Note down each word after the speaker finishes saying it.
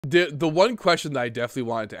The one question that I definitely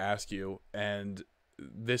wanted to ask you, and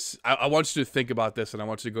this I want you to think about this, and I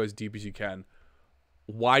want you to go as deep as you can.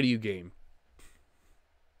 Why do you game?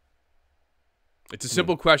 It's a Hmm.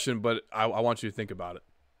 simple question, but I want you to think about it.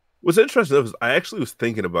 What's interesting was I actually was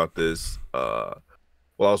thinking about this while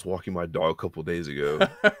I was walking my dog a couple days ago.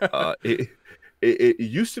 Uh, it, it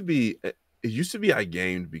used to be I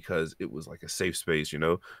gamed because it was like a safe space.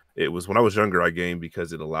 It was when I was younger I gamed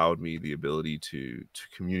because it allowed me the ability to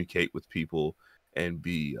communicate with people and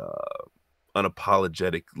be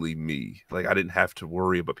unapologetically me. Like I didn't have to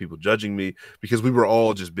worry about people judging me because we were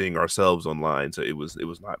all just being ourselves online. So it was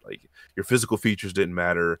not like your physical features didn't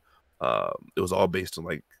matter. It was all based on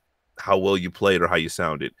like how well you played or how you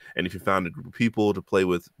sounded. And if you found a group of people to play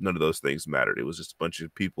with, none of those things mattered. It was just a bunch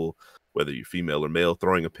of people, whether you're female or male,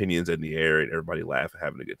 throwing opinions in the air and everybody laughing,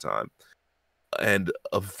 having a good time. And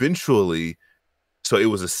eventually, so it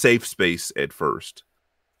was a safe space at first.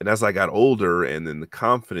 And as I got older and then the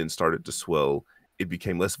confidence started to swell, it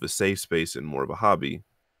became less of a safe space and more of a hobby.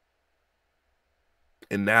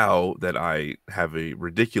 And now that I have a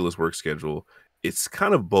ridiculous work schedule, it's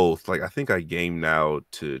kind of both. Like I think I game now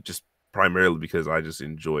to just primarily because I just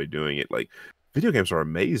enjoy doing it. Like video games are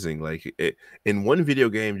amazing. In one video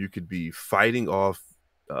game, you could be fighting off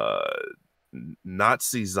uh,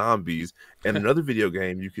 Nazi zombies, and another video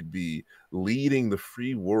game you could be leading the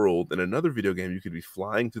free world, and another video game you could be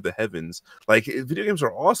flying through the heavens. Like video games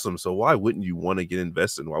are awesome, so why wouldn't you want to get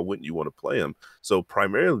invested? Why wouldn't you want to play them? So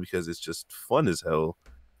primarily because it's just fun as hell,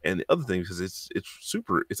 and the other thing because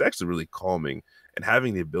it's actually really calming, and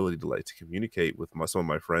having the ability to like to communicate with some of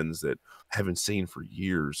my friends that I haven't seen for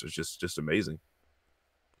years is just amazing.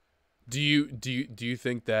 Do you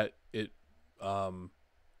think that it um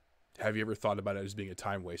have you ever thought about it as being a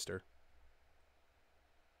time waster?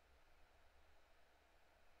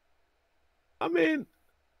 I mean,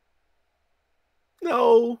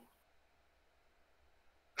 no,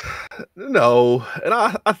 no, and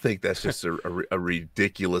I think that's just a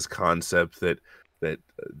ridiculous concept that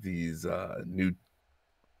these new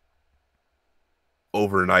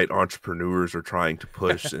overnight entrepreneurs are trying to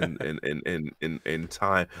push in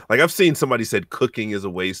time. Like I've seen somebody said cooking is a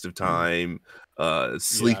waste of time, Yeah, I've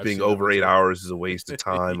sleeping seen that over one 8 too. hours is a waste of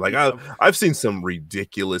time. Like Yep. I've seen some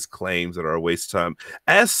ridiculous claims that are a waste of time.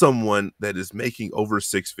 As someone that is making over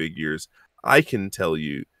six figures, I can tell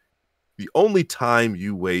you the only time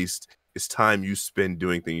you waste is time you spend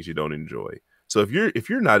doing things you don't enjoy. So if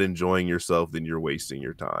you're not enjoying yourself, then you're wasting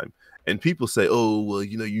your time. And people say, "Oh, well,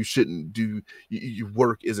 you shouldn't do you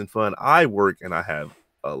work isn't fun." I work and I have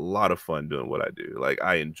a lot of fun doing what I do. Like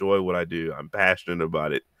I enjoy what I do. I'm passionate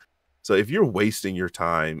about it. So if you're wasting your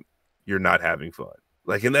time, you're not having fun.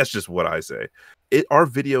 Like, and that's just what I say. Are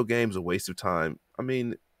video games a waste of time? I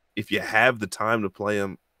mean, if you have the time to play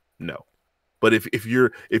them, no. But if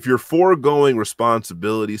you're foregoing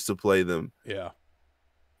responsibilities to play them, Yeah.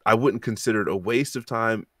 I wouldn't consider it a waste of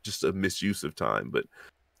time, just a misuse of time. But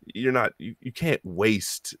you can't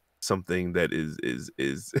waste something that is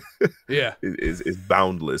Yeah. is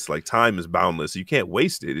boundless. Like time is boundless. You can't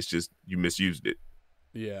waste it. It's just you misused it.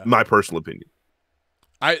 Yeah. My personal opinion.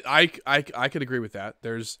 I could agree with that.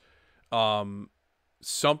 There's um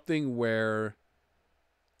something where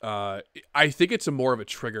uh I think it's a more of a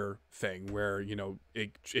trigger thing where,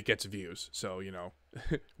 it gets views. So,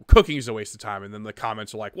 cooking is a waste of time, and then the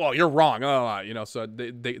comments are like, well, you're wrong. So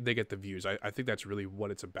they get the views. I think that's really what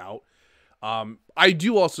it's about. I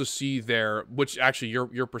do also see there, which actually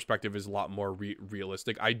your perspective is a lot more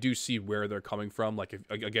realistic. I do see where they're coming from. Like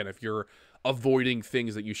if you're avoiding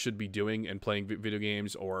things that you should be doing and playing video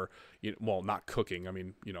games, or well, not cooking. I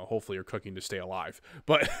mean, hopefully you're cooking to stay alive,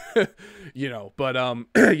 but yeah,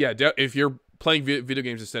 if you're playing video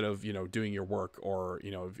games instead of doing your work, or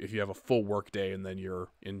if you have a full work day and then you're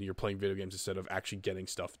playing video games instead of actually getting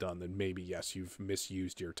stuff done, then maybe yes, you've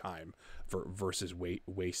misused your time versus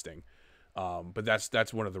wasting. But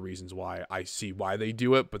that's one of the reasons why I see why they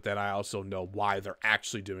do it, but then I also know why they're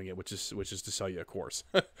actually doing it, which is to sell you a course.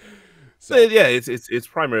 So Yeah, it's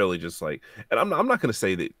primarily just like, and I'm not going to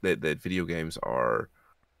say that video games are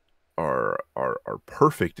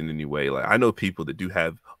perfect in any way. Like I know people that do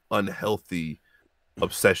have unhealthy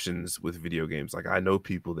obsessions with video games. Like I know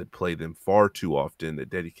people that play them far too often, that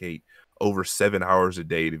dedicate over 7 hours a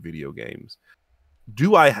day to video games.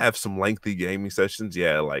 Do I have some lengthy gaming sessions?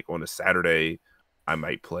 Yeah, like on a Saturday, I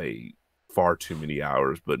might play far too many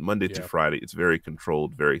hours, but Monday through yeah, Friday, it's very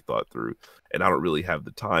controlled, very thought through, and I don't really have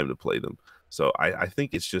the time to play them. So I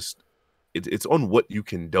think it's just it's on what you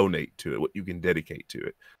can donate to it, what you can dedicate to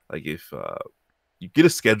it. Like if you get a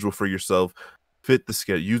schedule for yourself, fit the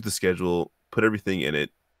schedule, use the schedule, put everything in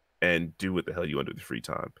it, and do what the hell you want to do with your free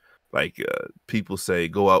time. Like people say,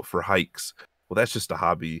 go out for hikes. Well, that's just a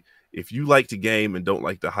hobby. If you like to game and don't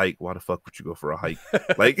like to hike, why the fuck would you go for a hike?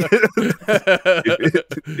 Like,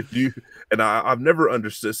 if you and I've never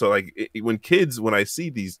understood. So, like, when I see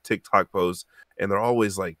these TikTok posts, and they're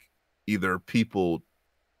always like either people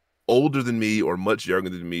older than me or much younger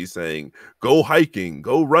than me saying, go hiking,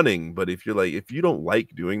 go running. But if you don't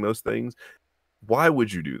like doing those things, why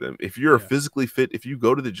would you do them? If you're physically fit, if you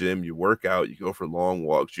go to the gym, you work out, you go for long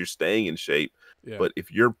walks, you're staying in shape. Yeah. But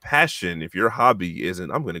if your passion, if your hobby isn't,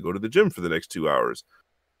 I'm going to go to the gym for the next 2 hours,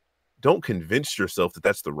 don't convince yourself that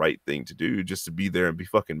that's the right thing to do just to be there and be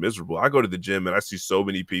fucking miserable. I go to the gym and I see so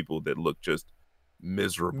many people that look just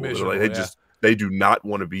miserable. They're like, they do not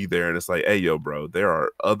want to be there. And it's like, hey, yo, bro, there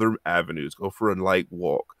are other avenues. Go for a light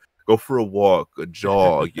walk. Go for a walk, a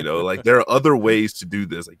jog, you know, like there are other ways to do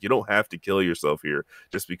this. Like you don't have to kill yourself here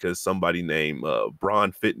just because somebody named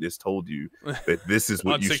Braun Fitness told you that this is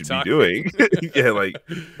what you should be doing. Yeah,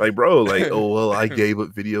 like bro, like, oh well, I gave up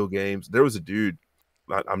video games. There was a dude.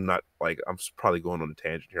 I'm not like I'm probably going on a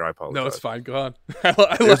tangent here. I apologize. No, it's fine. Go on. I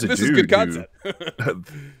love this. Is good content.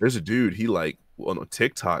 There's a dude. He like on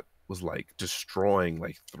TikTok was like destroying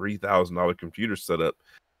like $3,000 computer setup.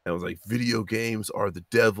 And I was like, video games are the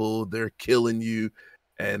devil. They're killing you.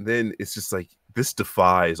 And then it's just like, this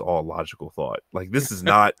defies all logical thought. Like, this is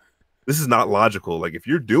not logical. Like, if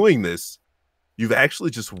you're doing this, you've actually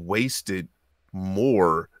just wasted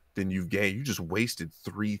more than you've gained. You just wasted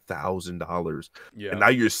 $3,000. Yeah. And now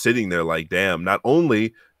you're sitting there like, damn, not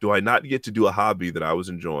only do I not get to do a hobby that I was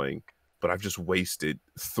enjoying, but I've just wasted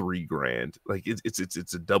 $3,000. Like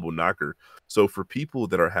it's a double knocker. So for people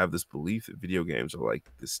that have this belief that video games are like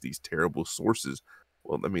these terrible sources,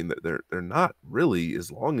 well, I mean they're not really,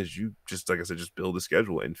 as long as you just, like I said, just build a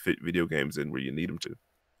schedule and fit video games in where you need them to.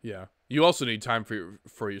 Yeah, you also need time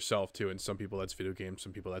for yourself too. And some people that's video games,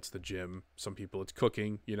 some people that's the gym, some people it's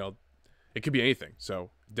cooking. You know, it could be anything.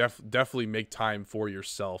 So definitely make time for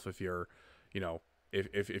yourself if you're, you know.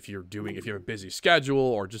 If you have a busy schedule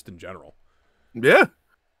or just in general. Yeah.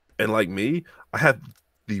 And like me, I have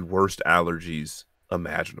the worst allergies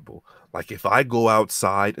imaginable. Like if I go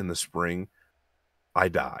outside in the spring, I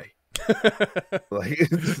die. Like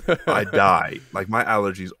I die. Like my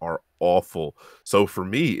allergies are awful. So for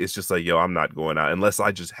me, it's just like, yo, I'm not going out unless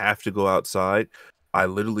I just have to go outside. I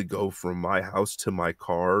literally go from my house to my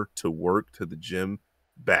car to work to the gym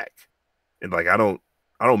back. And like I don't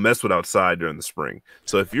mess with outside during the spring.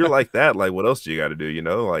 So if you're like that, like what else do you got to do? You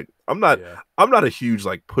know, like I'm not a huge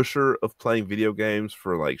like pusher of playing video games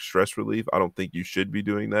for like stress relief. I don't think you should be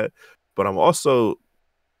doing that, but I'm also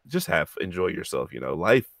just enjoy yourself. You know,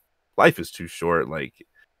 life is too short. Like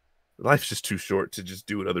life's just too short to just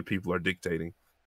do what other people are dictating.